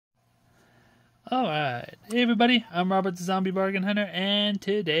Alright, hey everybody, I'm Robert the Zombie Bargain Hunter, and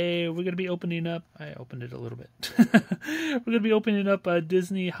today we're going to be opening up, I opened it a little bit, we're going to be opening up a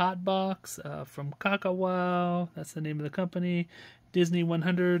Disney Hotbox from Kakawow, that's the name of the company, Disney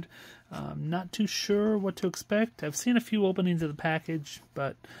 100. Not too sure what to expect. I've seen a few openings of the package,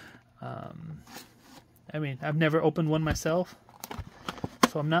 but I mean, I've never opened one myself,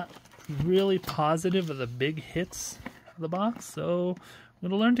 so I'm not really positive of the big hits of the box, so we're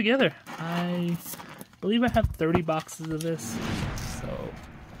going to learn together. I believe I have 30 boxes of this, so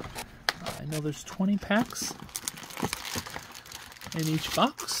I know there's 20 packs in each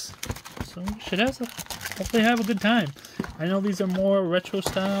box, so we should hopefully have a good time. I know these are more retro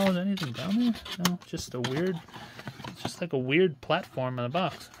style. Is anything down there? No, just like a weird platform in the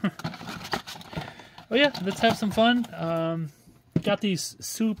box. Oh yeah, let's have some fun. Got these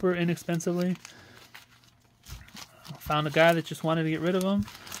super inexpensively. Found a guy that just wanted to get rid of them,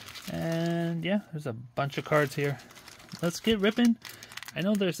 and yeah, there's a bunch of cards here. Let's get ripping. I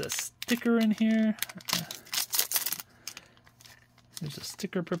know there's a sticker in here. There's a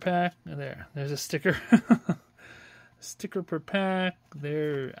sticker per pack. There's a sticker. Sticker per pack.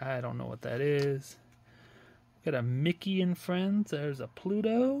 There, I don't know what that is. Got a Mickey and Friends. There's a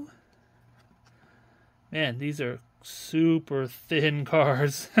Pluto. Man, these are super thin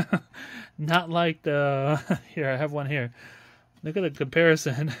cards. Not like the here, I have one here. Look at the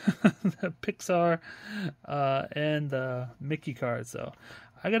comparison. The Pixar and the Mickey cards. So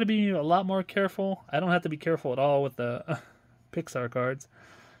I gotta be a lot more careful. I don't have to be careful at all with the Pixar cards.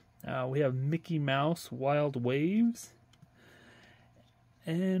 We have Mickey Mouse Wild Waves,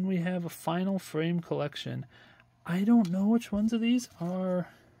 and we have a Final Frame collection. I don't know which ones of these are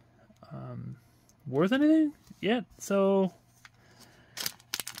worth anything yet, so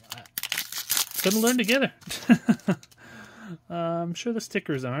gonna learn together. I'm sure the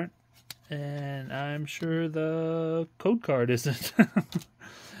stickers aren't, and I'm sure the code card isn't.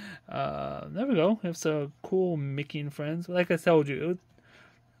 There we go. We have some cool Mickey and Friends. Like I told you,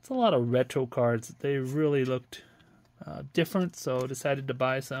 it's a lot of retro cards. They really looked different, so I decided to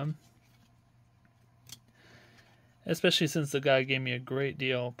buy some. Especially since the guy gave me a great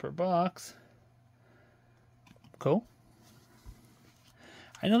deal per box. Cool.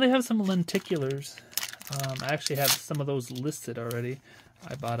 I know they have some lenticulars. I actually have some of those listed already.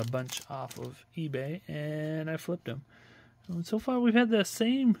 I bought a bunch off of eBay and I flipped them. And so far we've had the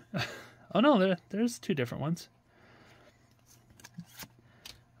same. Oh no, there's two different ones.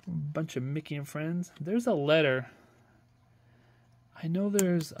 A bunch of Mickey and Friends. There's a letter. I know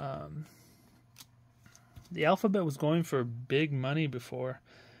there's the alphabet was going for big money before.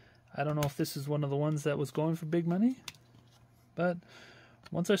 I don't know if this is one of the ones that was going for big money, but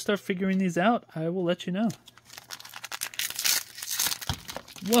once I start figuring these out, I will let you know.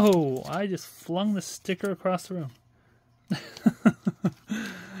 Whoa, I just flung the sticker across the room.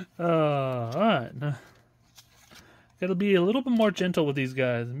 Alright. Gotta be a little bit more gentle with these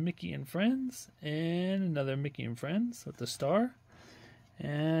guys. Mickey and Friends, and another Mickey and Friends with the star,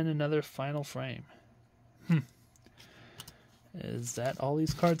 and another Final Frame. Is that all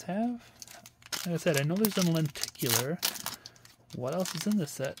these cards have? Like I said, I know there's a lenticular. What else is in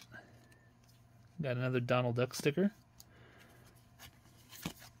this set? Got another Donald Duck sticker.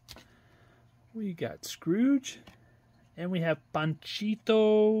 We got Scrooge. And we have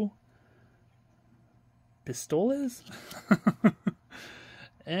Panchito Pistoles.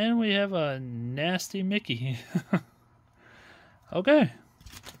 And we have a nasty Mickey. Okay.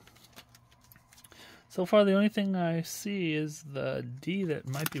 So far, the only thing I see is the D that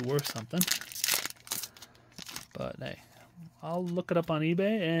might be worth something. But hey, I'll look it up on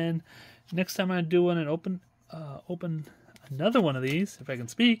eBay, and next time I do one and open another one of these, if I can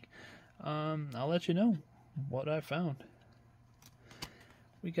speak, I'll let you know what I found.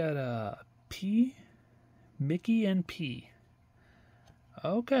 We got a P, Mickey and P.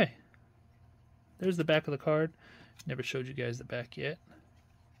 Okay. There's the back of the card. Never showed you guys the back yet.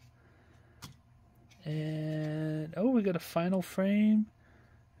 And oh, we got a Final Frame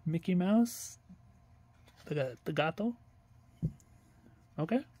Mickey Mouse, the gato.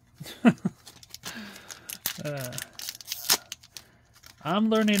 Okay.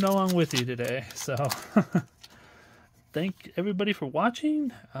 I'm learning along with you today, so thank everybody for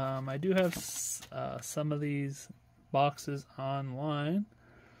watching. I do have some of these boxes online.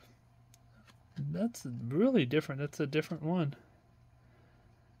 That's really different. That's a different one.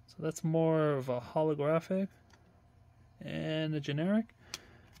 So that's more of a holographic and a generic.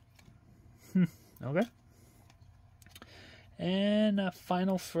 Okay. And a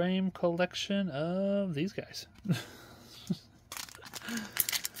Final Frame collection of these guys.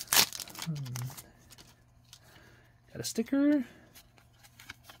 a sticker.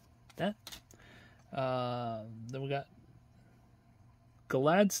 That. Then we got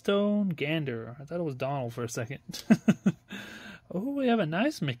Gladstone Gander. I thought it was Donald for a second. Oh, we have a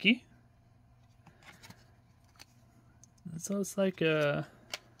nice Mickey. So it's like I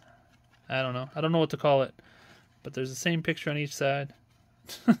don't know. I don't know what to call it. But there's the same picture on each side.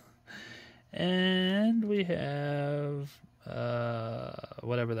 And we have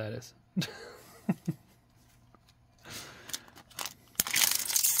whatever that is.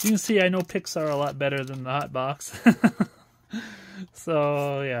 You can see I know Pixar a lot better than the Hotbox.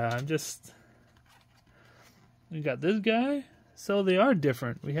 So yeah, we got this guy. So they are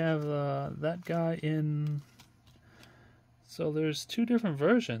different. We have that guy in. So there's two different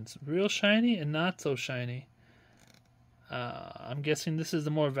versions, real shiny and not so shiny. I'm guessing this is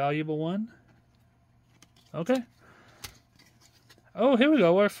the more valuable one. Okay. Oh, here we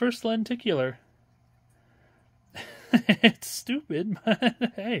go. Our first lenticular. It's stupid,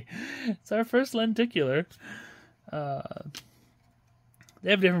 but hey, it's our first lenticular. They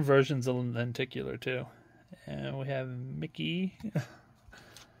have different versions of lenticular too. And we have Mickey.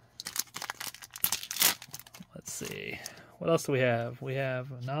 Let's see. What else do we have? We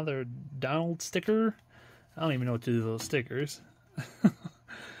have another Donald sticker. I don't even know what to do with those stickers.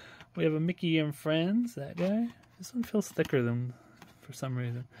 We have a Mickey and Friends, that guy. This one feels thicker than for some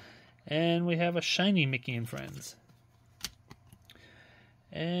reason. And we have a shiny Mickey and Friends.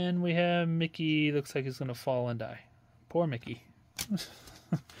 And we have Mickey, looks like he's going to fall and die. Poor Mickey.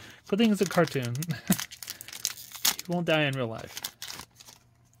 Good thing it's a cartoon. He won't die in real life.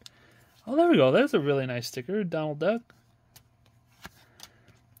 Oh, there we go. There's a really nice sticker. Donald Duck.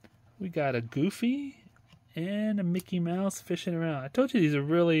 We got a Goofy and a Mickey Mouse fishing around. I told you these are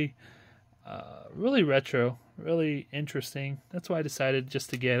really, really retro, really interesting. That's why I decided just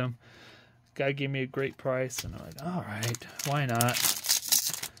to get them. Guy gave me a great price, and I'm like, all right, why not?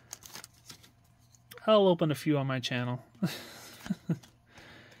 I'll open a few on my channel. If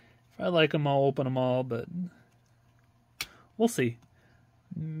I like them, I'll open them all, but we'll see.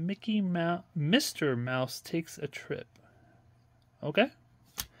 Mr. Mouse takes a trip. Okay.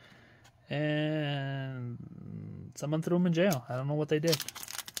 And someone threw him in jail. I don't know what they did.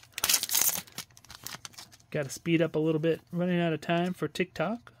 Got to speed up a little bit. Running out of time for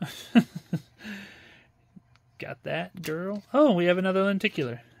TikTok. Got that, girl. Oh, we have another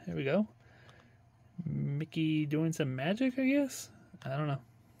lenticular. Here we go. Mickey doing some magic, I guess? I don't know.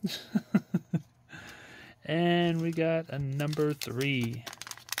 And we got a number 3.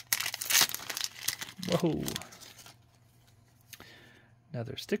 Whoa.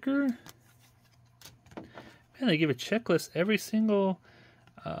 Another sticker. Man, they give a checklist every single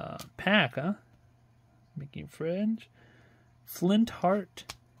pack, huh? Mickey Fringe. Flint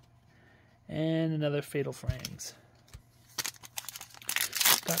Heart. And another Fatal Frames.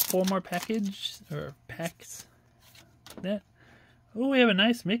 Got 4 more packs. That. Oh, we have a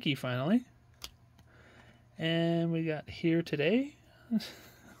nice Mickey finally. And we got Here Today.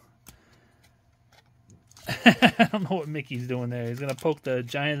 I don't know what Mickey's doing there. He's going to poke the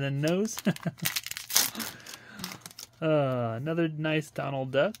giant in the nose. Another nice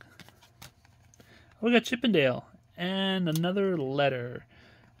Donald Duck. We got Chippendale. And another letter.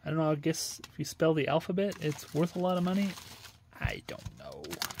 I don't know, I guess if you spell the alphabet, it's worth a lot of money. I don't know.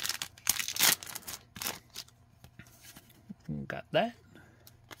 Got that.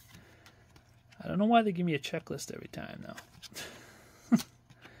 I don't know why they give me a checklist every time, though.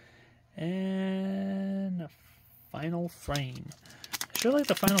 And a final frame. I sure like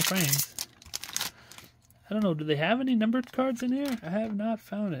the final frames. I don't know, do they have any numbered cards in here? I have not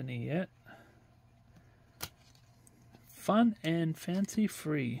found any yet. Fun and fancy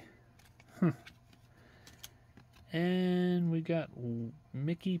free. And we got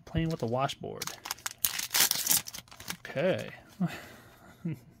Mickey playing with a washboard. Okay.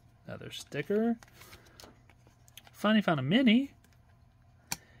 Another sticker. Finally found a mini.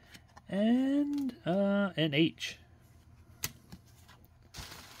 And an H.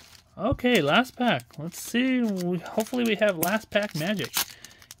 Okay, last pack. Let's see. Hopefully we have last pack magic.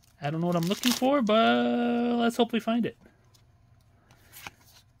 I don't know what I'm looking for, but let's hope we find it.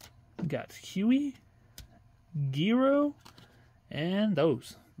 We got Huey, Giro, and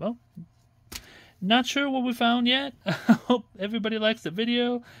those. Well, not sure what we found yet. I hope everybody likes the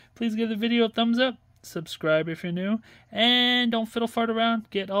video. Please give the video a thumbs up. Subscribe if you're new. And don't fiddle fart around.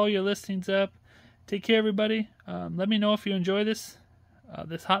 Get all your listings up. Take care, everybody. Let me know if you enjoy this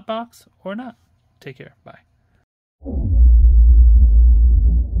Hotbox or not. Take care. Bye.